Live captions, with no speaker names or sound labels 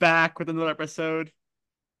back with another episode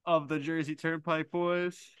of the Jersey Turnpike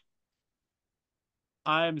Boys.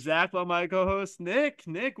 I'm Zach, my co-host Nick.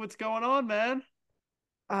 Nick, what's going on, man?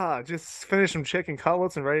 Just finished some chicken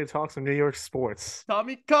cutlets and ready to talk some New York sports.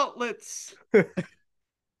 Tommy Cutlets.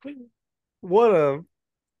 What a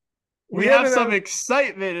We we have haven't some had,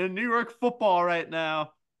 excitement in New York football right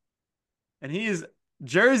now, and he is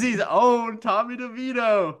Jersey's own Tommy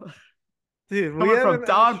DeVito, dude. We coming from haven't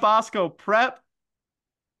Don actually Bosco Prep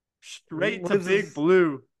straight to lives Big his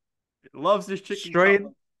Blue. Loves his chicken straight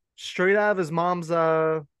cutlet. straight out of his mom's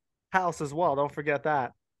house as well. Don't forget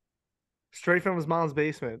that. Straight from his mom's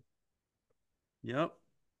basement. Yep.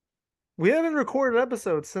 We haven't recorded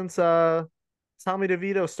episodes since Tommy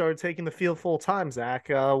DeVito started taking the field full time. Zach,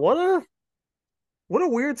 what a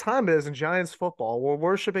weird time it is in Giants football. We're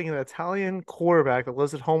worshiping an Italian quarterback that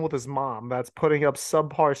lives at home with his mom that's putting up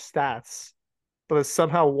subpar stats, but has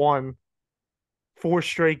somehow won four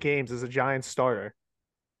straight games as a Giants starter.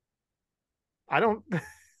 I don't.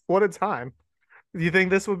 What a time! Do you think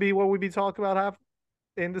this would be what we'd be talking about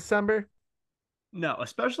in December? No,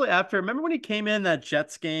 especially after remember when he came in that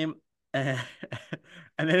Jets game and,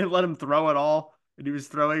 and they didn't let him throw at all. And he was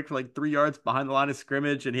throwing for like 3 yards behind the line of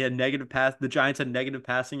scrimmage, and he had negative pass. The Giants had negative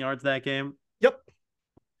passing yards that game. Yep.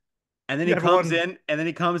 And then Yeah, he comes everyone. in, and then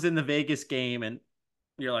he comes in the Vegas game, and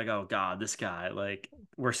you're like, oh God, this guy, like,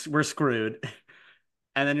 we're screwed.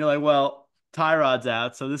 And then you're like, well, Tyrod's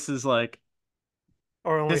out, so this is like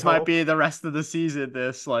Our only this might hope. be the rest of the season.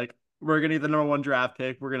 This like we're gonna get the number one draft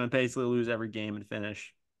pick. We're gonna basically lose every game and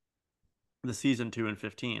finish the season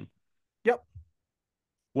 2-15. Yep.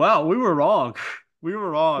 Wow, we were wrong. We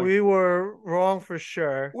were wrong. We were wrong for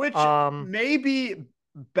sure. Which may be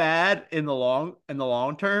bad in the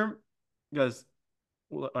long term because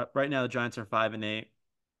right now the Giants are 5-8. It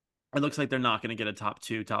looks like they're not going to get a top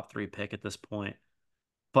two, top three pick at this point.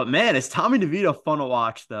 But man, is Tommy DeVito fun to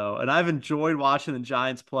watch though, and I've enjoyed watching the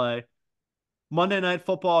Giants play. Monday Night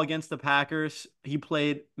Football against the Packers, he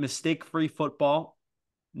played mistake-free football,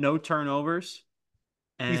 no turnovers,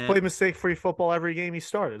 He's and played mistake-free football every game he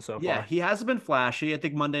started so yeah, far. he hasn't been flashy. I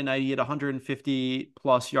think Monday night he had 150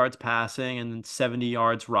 plus yards passing and 70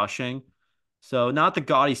 yards rushing. So not the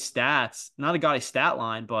gaudy stats, not a gaudy stat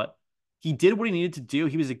line, but he did what he needed to do.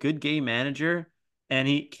 He was a good game manager, and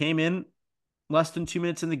he came in less than 2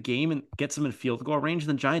 minutes in the game and gets them in field goal range, and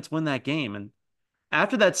the Giants win that game. And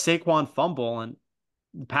after that Saquon fumble and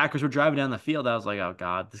the Packers were driving down the field, I was like, oh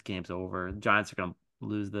God, this game's over. The Giants are gonna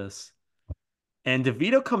lose this. And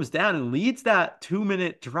DeVito comes down and leads that 2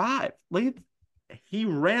 minute drive. He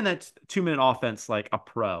ran that 2 minute offense like a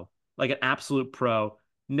pro, like an absolute pro.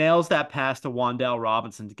 Nails that pass to Wandale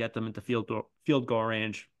Robinson to get them into field goal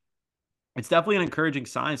range. It's definitely an encouraging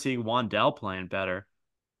sign seeing Wandale playing better.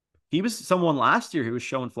 He was someone last year who was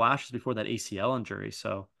showing flashes before that ACL injury.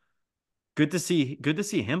 So good to see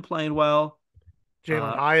him playing well.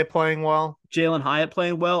 Jalen Uh, Hyatt playing well. Jalen Hyatt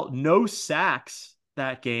playing well. No sacks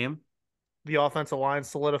that game. The offensive line The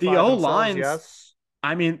solidified O themselves. lines, Yes.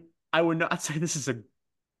 I mean, I would not say this is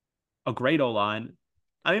a great O line.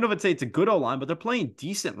 I don't know if I'd say it's a good O line, but they're playing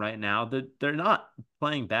decent right now. They're not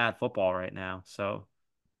playing bad football right now. So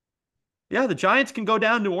yeah, the Giants can go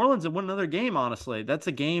down to New Orleans and win another game. Honestly, that's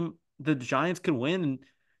a game the Giants can win. And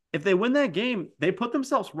if they win that game, they put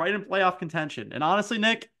themselves right in playoff contention. And honestly,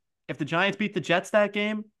 Nick, if the Giants beat the Jets that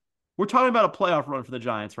game, we're talking about a playoff run for the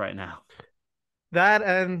Giants right now. That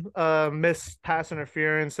and missed pass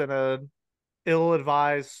interference and a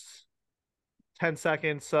ill-advised 10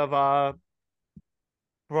 seconds of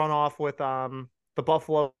runoff with the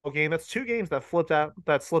Buffalo game. That's two games that slipped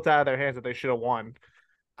out of their hands that they should have won.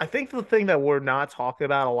 I think the thing that we're not talking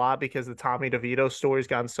about a lot because the Tommy DeVito story's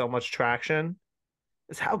gotten so much traction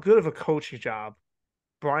is how good of a coaching job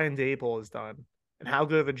Brian Dable has done and how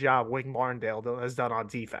good of a job Wink Martindale has done on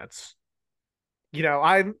defense. You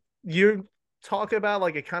know, you're talking about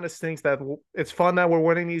like it kind of stinks that it's fun that we're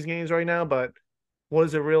winning these games right now, but what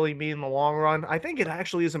does it really mean in the long run? I think it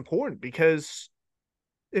actually is important because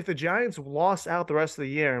if the Giants lost out the rest of the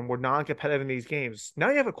year and were non-competitive in these games, now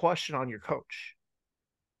you have a question on your coach.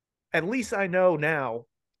 At least I know now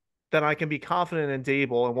that I can be confident in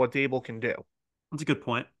Dable and what Dable can do. That's a good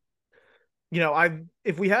point. You know, I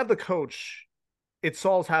if we have the coach, it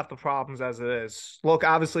solves half the problems as it is. Look,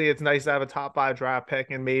 obviously it's nice to have a top five draft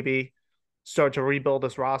pick and maybe start to rebuild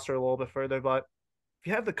this roster a little bit further, but if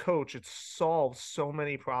you have the coach, it solves so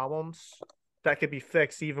many problems that could be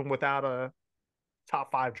fixed even without a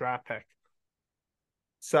top five draft pick.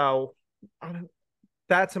 So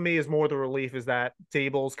that to me is more the relief is that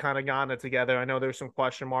Dable's kind of gotten it together. I know there's some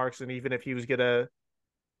question marks, and even if he was gonna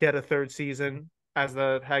get a third season, as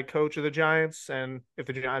the head coach of the Giants, and if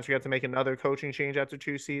the Giants get to make another coaching change after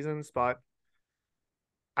 2 seasons. But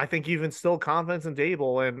I think even still confidence in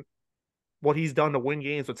Dable and what he's done to win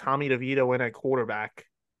games with Tommy DeVito in at quarterback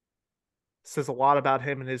says a lot about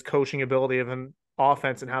him and his coaching ability of an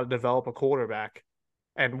offense and how to develop a quarterback.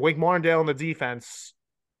 And Wake Martindale in the defense,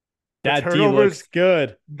 the That D turnovers, looks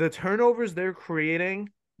good. the turnovers they're creating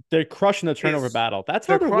They're crushing the turnover is battle. That's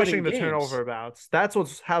how they're they're winning crushing the games. turnover bouts. That's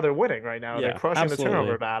what's how they're winning right now. They're Yeah, crushing the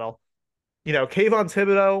turnover absolutely. battle. Kayvon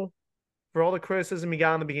Thibodeau, for all the criticism he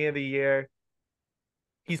got in the beginning of the year,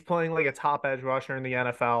 he's playing like a top edge rusher in the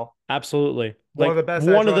NFL. Absolutely. One of Like the best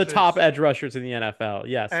edge one of the top rushers, edge rushers in the NFL.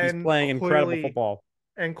 Yes, he's and playing incredible clearly, football.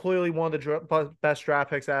 one of the best draft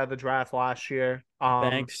picks out of the draft last year.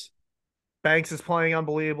 Thanks. Banks is playing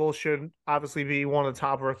unbelievable. Should obviously be one of the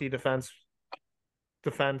top rookie defense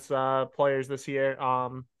players this year.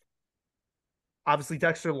 Obviously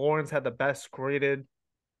Dexter Lawrence had the best graded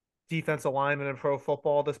defensive lineman in pro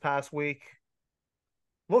football this past week.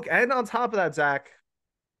 Look, and on top of that, Zach,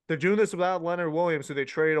 they're doing this without Leonard Williams, who they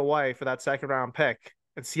traded away for that second round pick.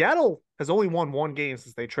 And Seattle has only won one game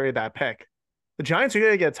since they traded that pick. The Giants are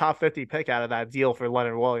going to get a top 50 pick out of that deal for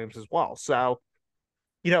Leonard Williams as well. So,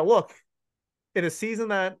 look, in a season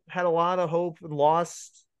that had a lot of hope and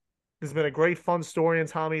lost, there's been a great fun story in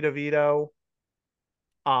Tommy DeVito.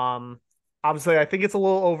 Um, Obviously, I think it's a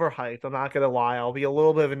little overhyped. I'm not going to lie. I'll be a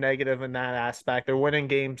little bit of a negative in that aspect. They're winning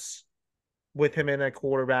games with him in at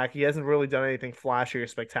quarterback. He hasn't really done anything flashy or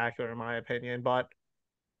spectacular, in my opinion. But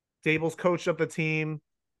Dable's coached up the team.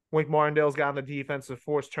 Wink Martindale's got on the defense to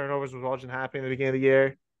force turnovers, which wasn't happening at the beginning of the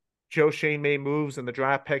year. Joe Shane made moves, and the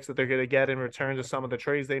draft picks that they're going to get in return to some of the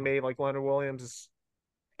trades they made, like Leonard Williams, is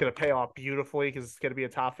going to pay off beautifully because it's going to be a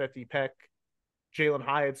top 50 pick. Jalen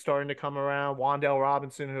Hyatt's starting to come around. Wan'Dale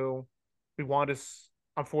Robinson, who we wanted to,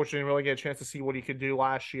 unfortunately, really get a chance to see what he could do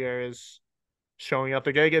last year, is showing up.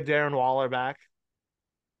 They're going to get Darren Waller back.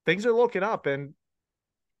 Things are looking up, and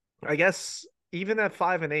I guess even at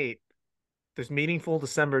 5-8, there's meaningful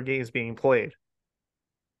December games being played.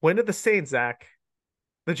 When did the Saints, Zach?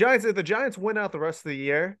 If the Giants win out the rest of the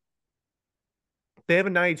year, they have a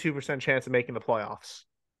 92% chance of making the playoffs.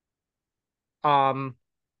 Um,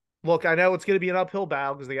 Look, I know it's going to be an uphill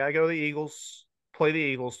battle because they got to go to the Eagles, play the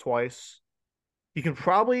Eagles twice. You can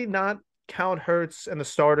probably not count Hurts and the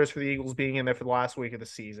starters for the Eagles being in there for the last week of the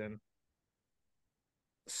season.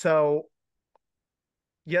 So,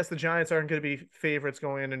 yes, the Giants aren't going to be favorites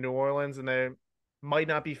going into New Orleans, and they might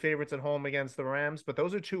not be favorites at home against the Rams, but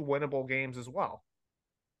those are two winnable games as well.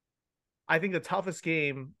 I think the toughest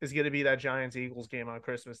game is going to be that Giants Eagles game on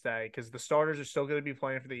Christmas Day because the starters are still going to be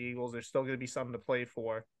playing for the Eagles. There's still going to be something to play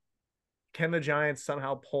for. Can the Giants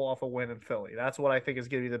somehow pull off a win in Philly? That's what I think is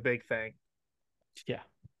going to be the big thing. Yeah,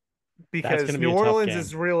 that's going Because to be New a tough Orleans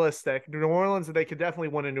is game. realistic. New Orleans, they could definitely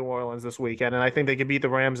win in New Orleans this weekend, and I think they could beat the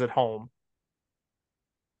Rams at home.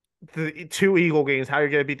 The two Eagle games, how you're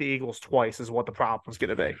going to beat the Eagles twice is what the problem is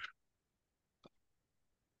going to be.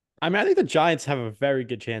 I mean, I think the Giants have a very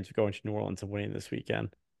good chance of going to New Orleans and winning this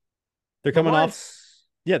weekend. They're The coming off, lines,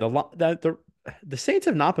 yeah, the Saints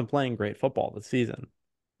have not been playing great football this season.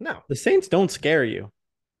 no, The Saints don't scare you.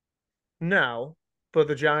 no, but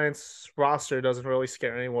the Giants roster doesn't really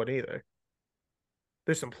scare anyone either.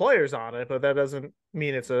 There's some players on it, but that doesn't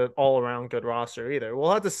mean it's an all around good roster either.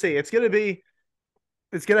 We'll have to see. It's gonna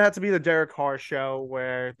have to be the Derek Carr show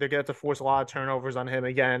where they're gonna have to force a lot of turnovers on him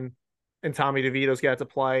again, and Tommy DeVito's gonna have to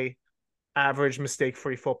play average mistake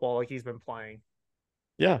free football like he's been playing.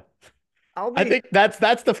 Yeah, I'll I be think that's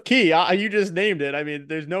the key. You just named it. I mean,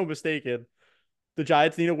 there's no mistaking. The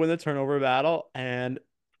Giants need to win the turnover battle, and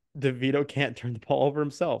DeVito can't turn the ball over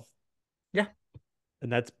himself. Yeah,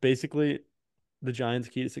 And that's basically the Giants'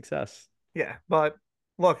 key to success. yeah. But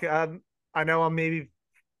look, I know I'm maybe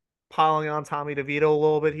piling on Tommy DeVito a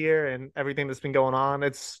little bit here and everything that's been going on.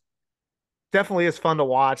 It's definitely is fun to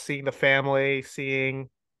watch, seeing the family, seeing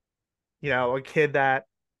a kid that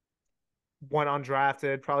went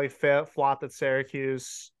undrafted, probably flopped at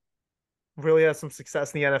Syracuse, really has some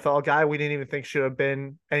success in the NFL. A guy we didn't even think should have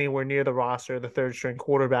been anywhere near the roster, the third string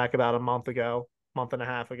quarterback about a month and a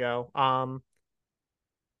half ago.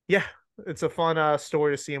 Yeah, it's a fun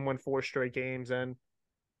story to see him win 4 straight games, and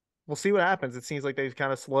we'll see what happens. It seems like they've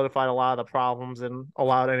kind of solidified a lot of the problems and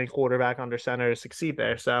allowed any quarterback under center to succeed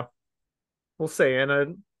there. So we'll see.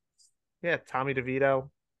 And yeah, Tommy DeVito.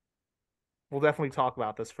 We'll definitely talk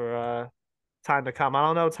about this for time to come. I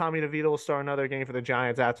don't know. Tommy DeVito will start another game for the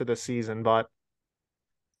Giants after this season, but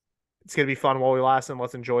it's gonna be fun while we last, and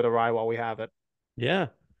let's enjoy the ride while we have it. Yeah.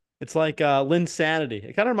 It's like Linsanity.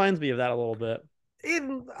 It kind of reminds me of that a little bit.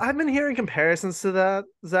 I've been hearing comparisons to that,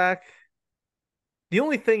 Zach. The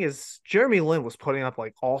only thing is, Jeremy Lin was putting up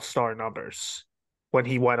like all-star numbers when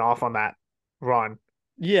he went off on that run.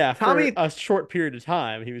 Yeah, for Tommy, a short period of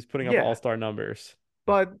time, he was putting up yeah, all-star numbers.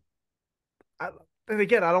 but I, and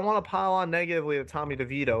again, I don't want to pile on negatively to Tommy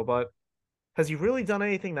DeVito, but has he really done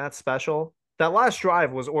anything that special? That last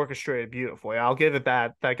drive was orchestrated beautifully. I'll give it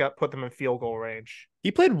that. That got put them in field goal range.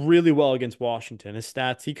 He played really well against Washington. His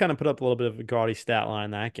stats, he kind of put up a little bit of a gaudy stat line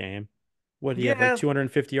in that game. What, he have like Yeah,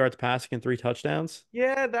 250 yards passing and 3 touchdowns?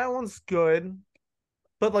 yeah, that one's good.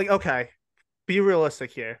 But like, okay, be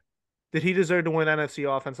realistic here. Did he deserve to win NFC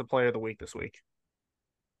Offensive Player of the Week this week?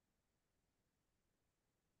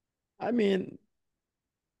 I mean,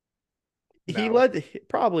 he No. led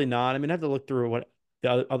probably not. I mean, I have to look through what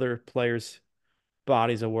the other players'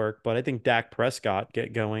 bodies of work, but I think Dak Prescott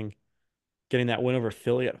getting that win over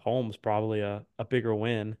Philly at home is probably a bigger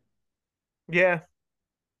win. Yeah.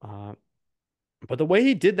 Uh, but the way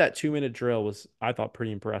he did that 2 minute drill was, I thought,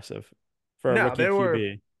 pretty impressive for a No, rookie there were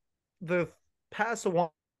QB. the pass of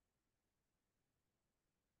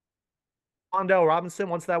Wandale Robinson.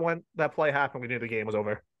 Once that play happened, we knew the game was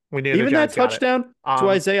over. We knew the Even that Giants got it. touchdown to Um,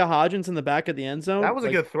 Isaiah Hodgins in the back of the end that zone, was a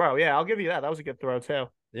like, good throw. Yeah, I'll give you that. That was a good throw too.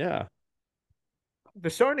 yeah,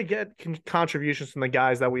 They're starting to get contributions from the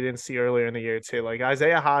guys that we didn't see earlier in the year too. Like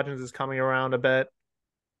Isaiah Hodgins is coming around a bit.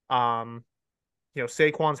 Um,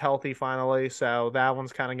 Saquon's healthy finally, so that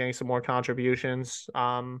one's kind of getting some more contributions.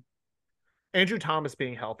 Andrew Thomas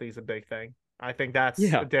being healthy is a big thing. I think that's a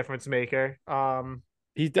yeah. difference maker.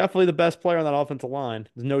 He's definitely the best player on that offensive line.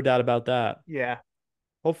 There's no doubt about that. Yeah,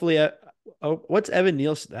 Hopefully, oh, what's Evan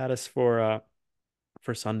Neal's status for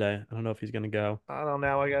Sunday? I don't know if he's gonna go. I don't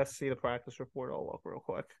know. I gotta see the practice report. I'll look real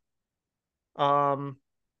quick. Um,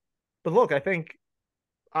 but look, I think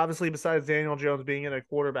obviously besides Daniel Jones being in a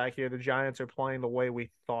quarterback here, the Giants are playing the way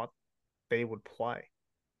we thought they would play.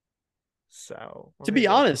 So let To me be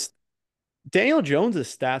look. honest, Daniel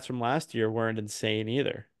Jones's stats from last year weren't insane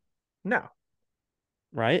either, No,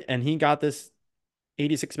 right? And he got this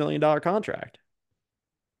 $86 million contract,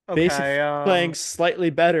 basically okay. playing slightly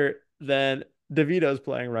better than DeVito's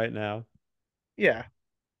playing right now. Yeah,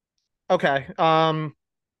 okay.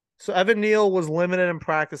 So Evan Neal was limited in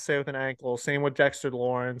practice, say with an ankle. Same with Dexter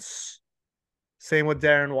Lawrence. Same with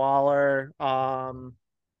Darren Waller.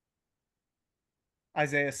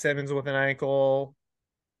 Isaiah Simmons with an ankle.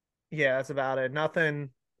 Yeah, that's about it.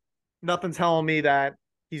 Nothing telling me that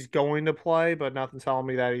he's going to play, but nothing telling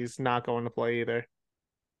me that he's not going to play either.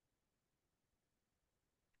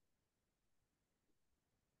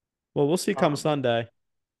 Well, we'll see come Um, Sunday.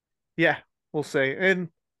 yeah, we'll see. And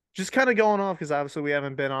just kind of going off because obviously we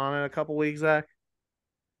haven't been on in a couple weeks, Zach.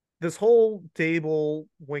 This whole Dable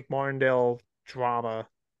Wink Martindale drama,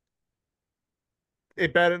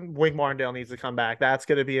 it better Wink Martindale needs to come back. That's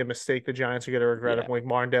going to be a mistake the Giants are going to regret if Yeah. Wink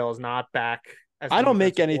Martindale is not back as I the don't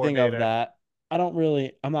make defensive anything of coordinator. that.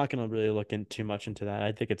 I'm not going to really look in too much into that.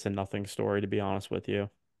 I think it's a nothing story, to be honest with you.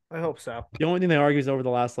 I hope so. The only thing they argue is over the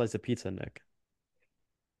last slice of pizza, Nick.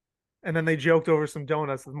 And then they joked over some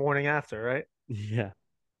donuts the morning after, right? Yeah.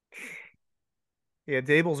 Yeah,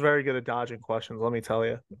 Dable's very good at dodging questions, let me tell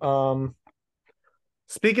you.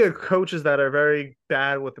 Speaking of coaches that are very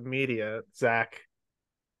bad with the media, Zach,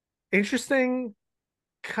 interesting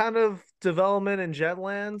kind of development in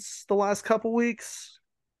Jetlands the last couple weeks.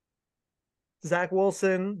 Zach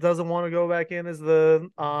Wilson doesn't want to go back in as the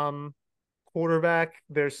quarterback.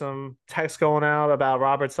 There's some text going out about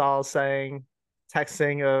Robert Saleh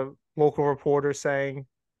texting a local reporter saying he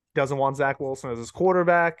doesn't want Zach Wilson as his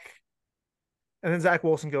quarterback. And then Zach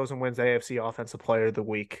Wilson goes and wins AFC Offensive Player of the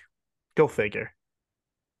Week. Go figure.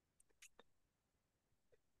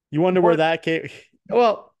 You wonder where What that came.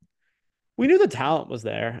 Well, we knew the talent was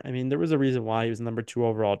there. I mean, there was a reason why he was the number 2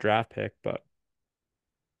 overall draft pick, but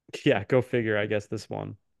yeah, go figure, I guess, this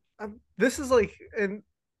one. this is like, and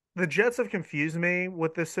the Jets have confused me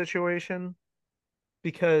with this situation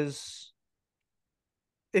because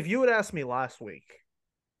if you had asked me last week,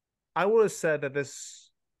 I would have said that this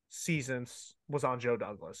season was on Joe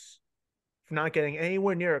Douglas for not getting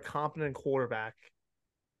anywhere near a competent quarterback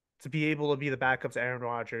to be able to be the backup to Aaron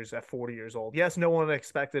Rodgers at 40 years old. Yes, no one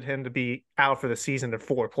expected him to be out for the season in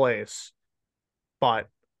 4 plays, but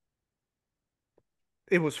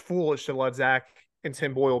it was foolish to let Zach and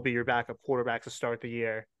Tim Boyle be your backup quarterback to start the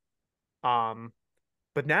year. Um,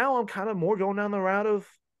 but now I'm kind of more going down the route of,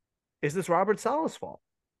 is this Robert Saleh's fault?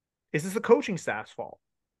 Is this the coaching staff's fault?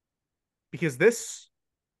 Because this,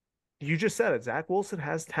 you just said it, Zach Wilson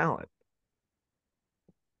has talent.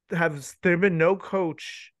 Has there been no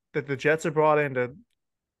coach that the Jets have brought in to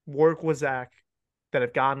work with Zach that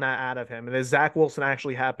have gotten that out of him. And does Zach Wilson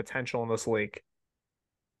actually have potential in this league?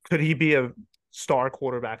 Could he be a star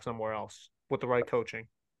quarterback somewhere else with the right coaching?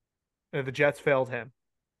 And if the Jets failed him,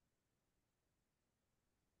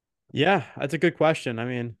 Yeah, that's a good question. I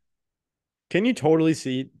mean, can you totally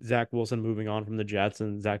see Zach Wilson moving on from the Jets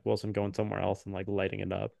and Zach Wilson going somewhere else and like lighting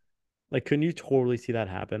it up? Like, couldn't you totally see that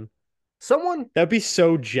happen? someone That'd be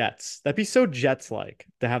so Jets. That'd be so Jets like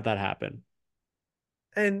to have that happen.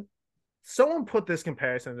 and someone put this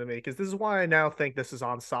comparison to me because this is why I now think this is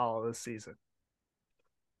on solid this season.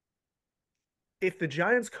 If the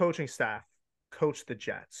Giants coaching staff coached the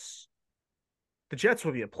Jets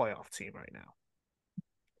would be a playoff team right now.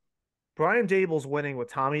 Brian Dable's winning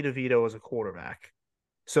with Tommy DeVito as a quarterback.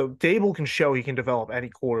 So Dable can show he can develop any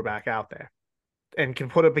quarterback out there and can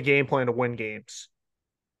put up a game plan to win games.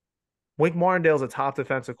 Wink Martindale's a top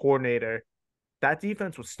defensive coordinator. That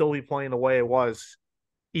defense would still be playing the way it was,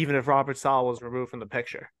 even if Robert Saleh was removed from the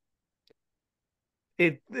picture.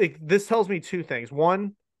 This tells me two things.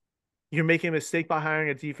 One, you're making a mistake by hiring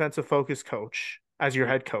a defensive focused coach as your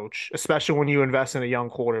head coach, especially when you invest in a young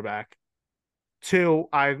quarterback. Two,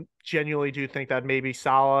 I genuinely do think that maybe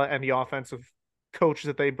Saleh and the offensive coaches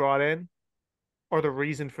that they brought in are the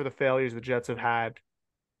reason for the failures the Jets have had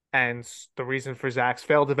and the reason for Zach's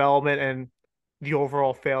failed development and the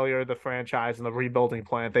overall failure of the franchise and the rebuilding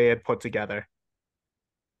plan they had put together.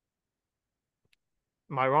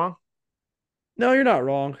 Am I wrong? No, you're not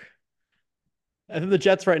wrong. I think the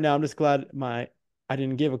Jets right now, I'm just glad I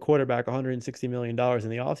didn't give a quarterback $160 million in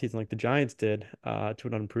the offseason like the Giants did to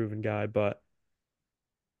an unproven guy. But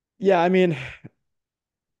yeah, I mean,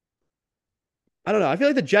 I don't know. I feel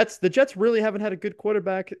like the Jets really haven't had a good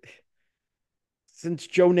quarterback since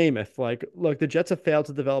Joe Namath. Like, look, the Jets have failed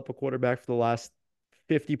to develop a quarterback for the last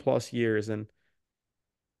 50 plus years. And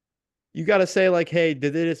you got to say, like, hey,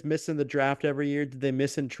 did they just miss in the draft every year? Did they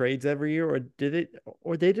miss in trades every year? Or did it,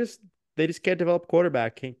 or they just can't develop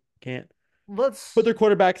quarterback, can't put Let's their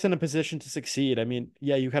quarterbacks in a position to succeed. I mean,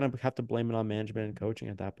 yeah, you kind of have to blame it on management and coaching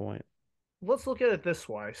at that point. let's look at it this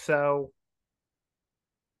way. So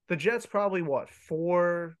the Jets probably what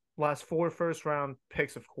four first round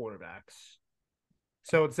picks of quarterbacks.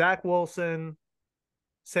 So it's Zach Wilson,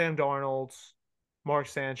 Sam Darnold, Mark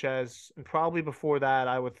Sanchez, and probably before that,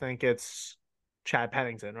 I would think it's Chad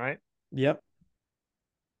Pennington, right? Yep.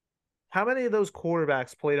 How many of those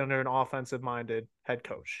quarterbacks played under an offensive minded head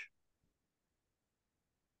coach?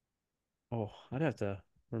 Oh, I'd have to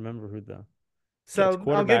remember who the Jets So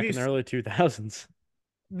I'll give quarterback you in the early 2000s,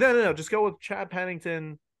 no. Just go with Chad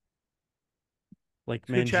Pennington. like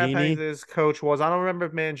Who Chad Mangini, Pennington's coach was. I don't remember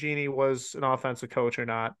if Mangini was an offensive coach or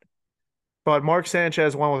not. But Mark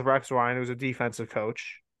Sanchez went with Rex Ryan, who was a defensive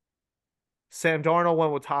coach. Sam Darnold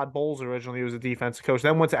went with Todd Bowles originally, who was a defensive coach.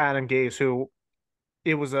 Then went to Adam Gase, who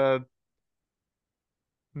it was a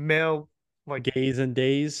male like Gaze and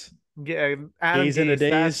Days, yeah, Adam Gaze in a Gase.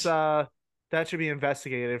 Days. That should be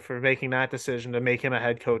investigated for making that decision to make him a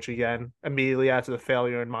head coach again immediately after the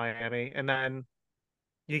failure in Miami. And then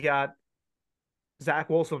you got Zach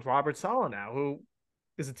Wilson with Robert Saleh now, who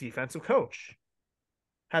is a defensive coach.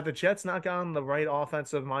 Had the Jets not gotten the right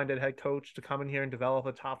offensive minded head coach to come in here and develop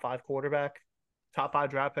a top five quarterback, top five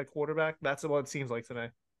draft pick quarterback, that's what it seems like to me.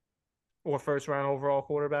 Or first round overall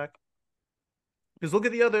quarterback. Because look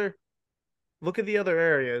at the other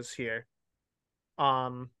areas here.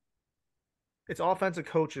 Um, it's offensive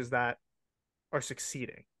coaches that are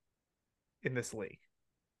succeeding in this league.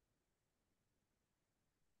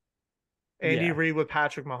 Andy Yeah. Reid with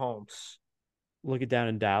Patrick Mahomes. Look at down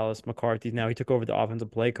in Dallas, McCarthy. Now he took over the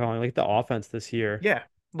offensive play calling, like the offense this year. Yeah.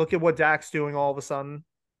 Look at what Dak's doing all of a sudden.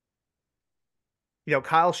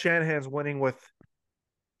 Kyle Shanahan's winning with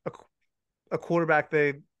a, a quarterback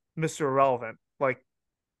Mr. Irrelevant. Like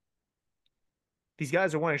these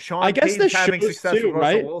guys are winning. I Sean guess Payton's this having shows success too, with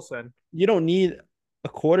Russell right? Wilson. You don't need a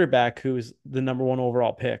quarterback who's the number one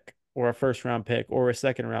overall pick or a first round pick or a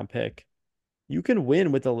second round pick. You can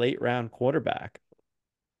win with a late round quarterback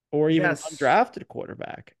or even an Yes. undrafted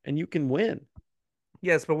quarterback, and you can win.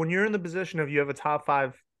 Yes, but when you're in the position of you have a top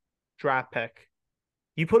five draft pick,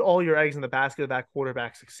 you put all your eggs in the basket of that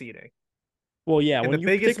quarterback succeeding. Well, yeah, And the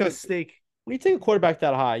biggest mistake when you take a quarterback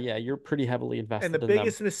that high, yeah, you're pretty heavily and the invested in them.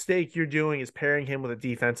 biggest mistake you're doing is pairing him with a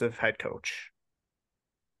defensive head coach.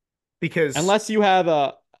 Because Unless you have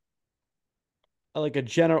like a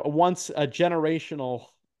generational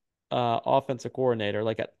offensive coordinator,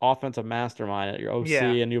 like an offensive mastermind at your yeah, OC,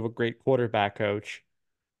 and you have a great quarterback coach.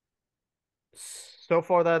 so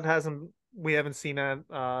far that hasn't we haven't seen that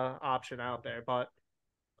option out there, but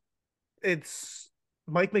it's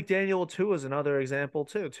Mike McDaniel too is another example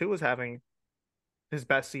too. Two is having his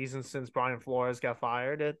best season since Brian Flores got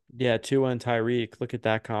fired. Yeah, Tua and Tyreek. Look at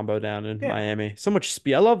that combo down in Yeah, Miami. So much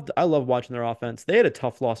speed. I love watching their offense. They had a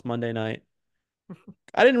tough loss Monday night.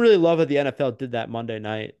 I didn't really love that the NFL did that Monday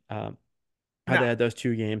night. How no, they had those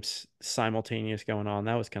two games simultaneous going on.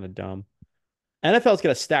 That was kind of dumb. NFL's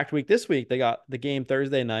got a stacked week this week. They got the game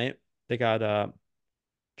Thursday night. They got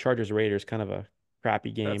Chargers Raiders, kind of a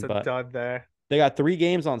crappy that's game, a but dud there. they got three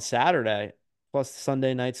games on Saturday, plus the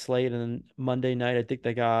Sunday night slate, and then Monday night I think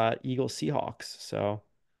they got Eagles Seahawks. So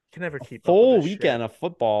You can never a keep up with full this shit. weekend of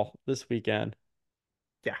football this weekend.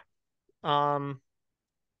 Yeah. Um,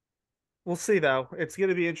 we'll see though. It's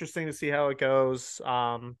gonna be interesting to see how it goes.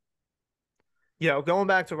 Going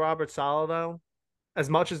back to Robert Saleh though, as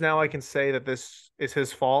much as now I can say that this is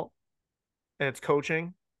his fault and it's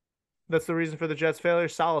coaching, that's the reason for the Jets' failure.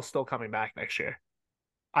 Saleh's still coming back next year.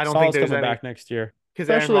 I don't think Saleh's there's coming any back next year, because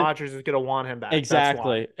Aaron especially Rodgers is gonna want him back. That's why.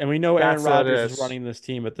 exactly. And we know Aaron That's what it Rodgers is is. running this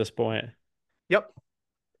team at this point. Yep.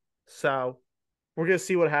 So we're gonna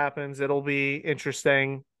see what happens. It'll be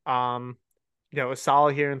interesting. A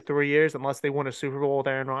solid here in 3 years, unless they win a Super Bowl with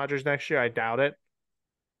Aaron Rodgers next year. I doubt it.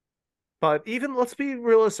 But even let's be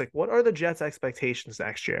realistic. What are the Jets' expectations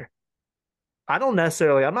next year? I'm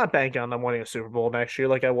not banking on them winning a Super Bowl next year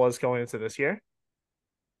like I was going into this year.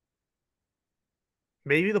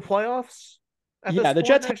 Maybe the playoffs at Yeah, this the point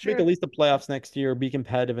Jets have next to make at year. least the playoffs next year, be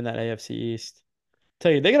competitive in that AFC East.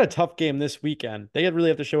 Tell you, they got a tough game this weekend. They really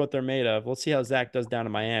have to show what they're made of. Let's see how Zach does down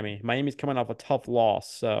in Miami. Miami's coming off a tough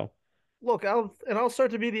loss, so Look, I'll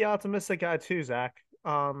start to be the optimistic guy too, Zach.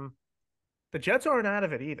 The Jets aren't out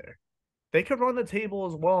of it either. They could run the table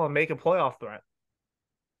as well and make a playoff threat.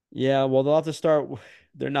 yeah. Well, they'll have to start.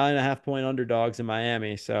 They're 9.5 point underdogs in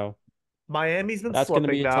Miami, so Miami's been that's going to slipping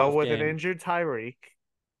be a though tough with an game. injured Tyreek.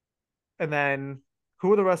 And then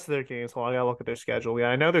who are the rest of their games? Well, I gotta look at their schedule. Yeah,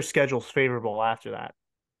 I know their schedule's favorable after that.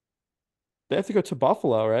 They have to go to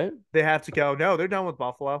Buffalo, right? They have to go. No, they're done with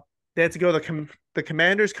Buffalo. They have to go. The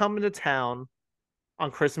Commanders come into town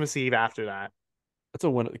on Christmas Eve after that. That's a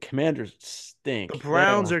win. The Commanders The stink. They are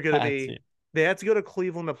Browns a are going to bad be. team. They have to go to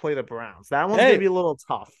Cleveland to play the Browns. That one's going to Hey, be a little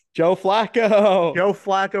tough. Joe Flacco. Joe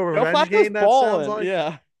Flacco Joe revenge Flacco's game. That sounds balling. like.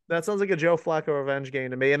 Yeah. That sounds like a Joe Flacco revenge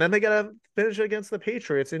game to me. And then they got to finish against the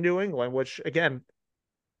Patriots in New England, which again,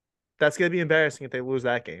 that's going to be embarrassing if they lose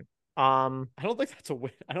that game. Um, I don't think that's a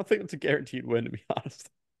win. I don't think that's a guaranteed win, to be honest.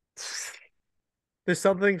 there's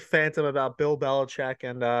something phantom about Bill Belichick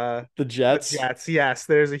and The the Jets. Jets. Yes,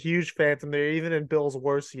 there's a huge phantom there. Even in Bill's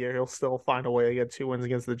worst year, he'll still find a way to get 2 wins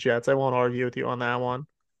against the Jets. I won't argue with you on that one.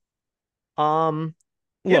 Um,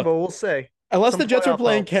 yeah, Look, but we'll say unless some the Jets are playoff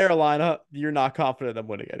playing hopes. Carolina, you're not confident in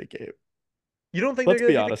winning any game. You don't think they're Let's gonna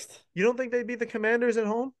be beat the honest. you don't think they beat the Commanders at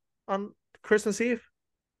home on Christmas Eve?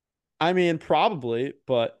 I mean, probably,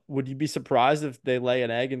 but would you be surprised if they lay an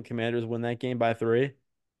egg and Commanders win that game by three?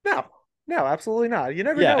 No, no, absolutely not. You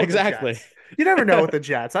never Yeah, know with the exactly. Jets. You never know with the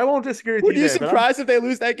Jets. I won't disagree with Would you you there, but I'm surprised if they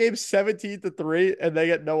lose that game 17-3 and they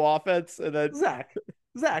get no offense and then Zach.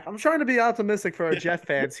 Zach, I'm trying to be optimistic for our Jet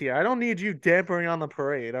fans here. I don't need you dampering on the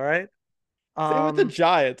parade, all right? same with the Um,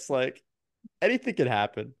 Giants? Like anything could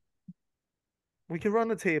happen. we can run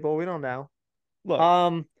the table. We don't know. Look,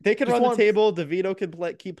 Um, they can just run the want table. DeVito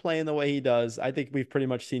can keep playing the way he does. I think we've pretty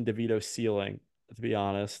much seen DeVito's ceiling, to be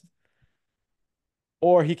honest.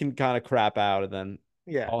 Or he can kind of crap out and then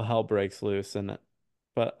yeah. all hell breaks loose. And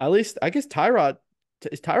but at least I guess Tyrod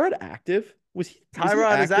is Tyrod active? Was he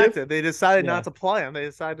Tyrod is active? active. They decided not Yeah. to play him. They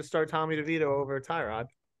decided to start Tommy DeVito over Tyrod.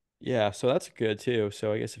 Yeah, so that's good too.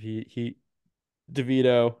 So I guess if he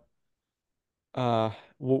DeVito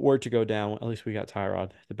were to go down, at least we got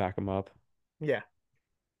Tyrod to back him up. Yeah.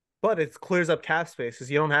 But it clears up cap space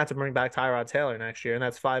because you don't have to bring back Tyrod Taylor next year, and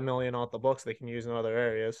that's 5 million off the books they can use in other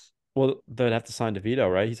areas. Well, they'd have to sign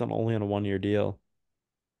DeVito, right? He's only on a 1 year deal.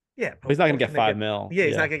 Yeah, But he's but not gonna what get can they five get? mil. Yeah,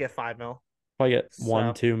 he's not Yeah. gonna get 5 mil. Probably get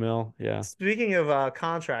one, So 2 mil. Yeah. speaking of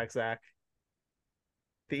contracts, Zach,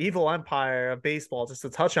 the evil empire of baseball, just to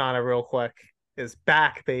touch on it real quick, is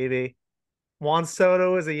back, baby. Juan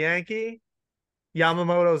Soto is a Yankee.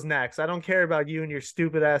 Yamamoto's next. I don't care about you and your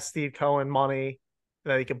stupid ass Steve Cohen money.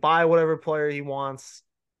 That he can buy whatever player he wants.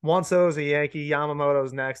 Juan Soto's a Yankee.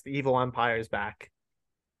 Yamamoto's next. The evil empire's back.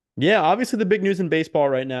 Yeah, obviously the big news in baseball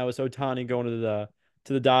right now is Ohtani going to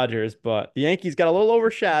the Dodgers, but the Yankees got a little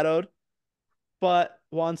overshadowed. But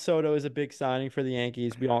Juan Soto is a big signing for the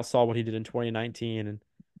Yankees. We all saw what he did in 2019, and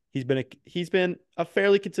he's been a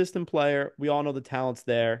fairly consistent player. We all know the talent's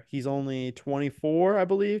there. He's only 24, I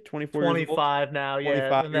believe, 24 years old, 25 now, yeah.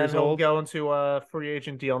 25 And then years he'll old. go into a free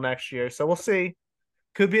agent deal next year. So we'll see.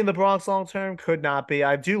 Could be in the Bronx long term, could not be.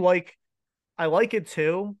 I like it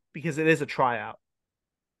too, because it is a tryout.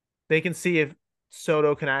 They can see if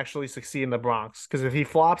Soto can actually succeed in the Bronx. Because if he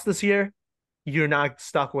flops this year, you're not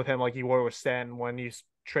stuck with him like you were with Stanton when you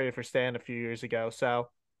traded for Stanton a few years ago. So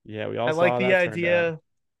Yeah, we all I saw like how the that turned out. idea.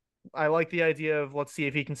 I like the idea of let's see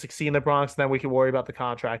if he can succeed in the Bronx, then we can worry about the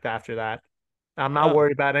contract after that. I'm not Uh,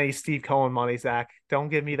 worried about any Steve Cohen money, Zach. Don't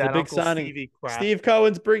give me it's a that big Uncle signing. Stevie crap. Steve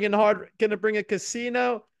Cohen's bringing hard, gonna bring a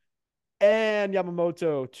casino and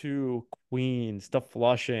Yamamoto to Queens, to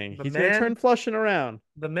Flushing. The He's gonna turn man, Flushing around.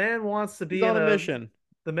 the man wants to He's be in on a a mission.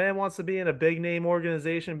 the man wants to be in a big name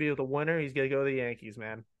organization, be with a winner. He's gonna go to the Yankees,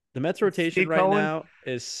 man. The Mets rotation Steve right Cohen, now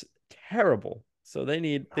is terrible. So they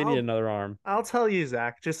need I'll another arm. I'll tell you,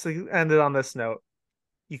 Zach, just to end it on this note.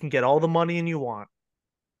 You can get all the money you want.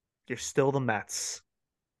 You're still the Mets.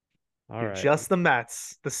 All You're right. just the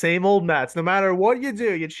Mets, the same old Mets. No matter what you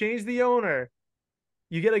do, you change the owner.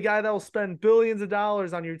 You get a guy that will spend billions of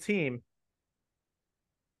dollars on your team.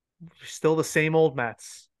 You're still the same old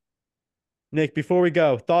Mets. Nick, before we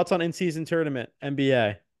go, thoughts on in-season tournament,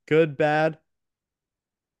 NBA. Good, bad?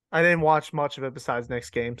 I didn't watch much of it besides Knicks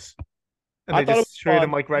games, and I they thought it just was treated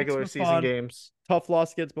them fun. like Knicks regular were season fun. games. Tough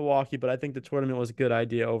loss against Milwaukee, but I think the tournament was a good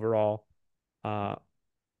idea overall. Uh,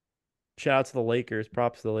 Shout out to the Lakers.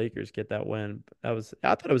 Props to the Lakers get that win. I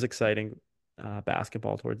thought it was exciting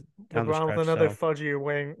basketball towards down the LeBron with stretch. another So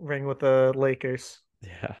fudgy ring with the Lakers.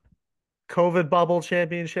 yeah, COVID bubble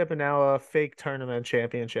championship and now a fake tournament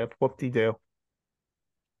championship. Whoop de doo.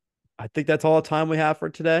 I think that's all the time we have for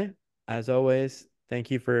today. As always,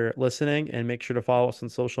 thank you for listening and make sure to follow us on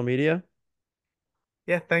social media.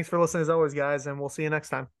 Yeah, thanks for listening as always, guys, and we'll see you next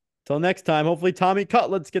time. Till next time, hopefully Tommy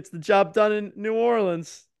Cutlets gets the job done in New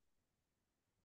Orleans.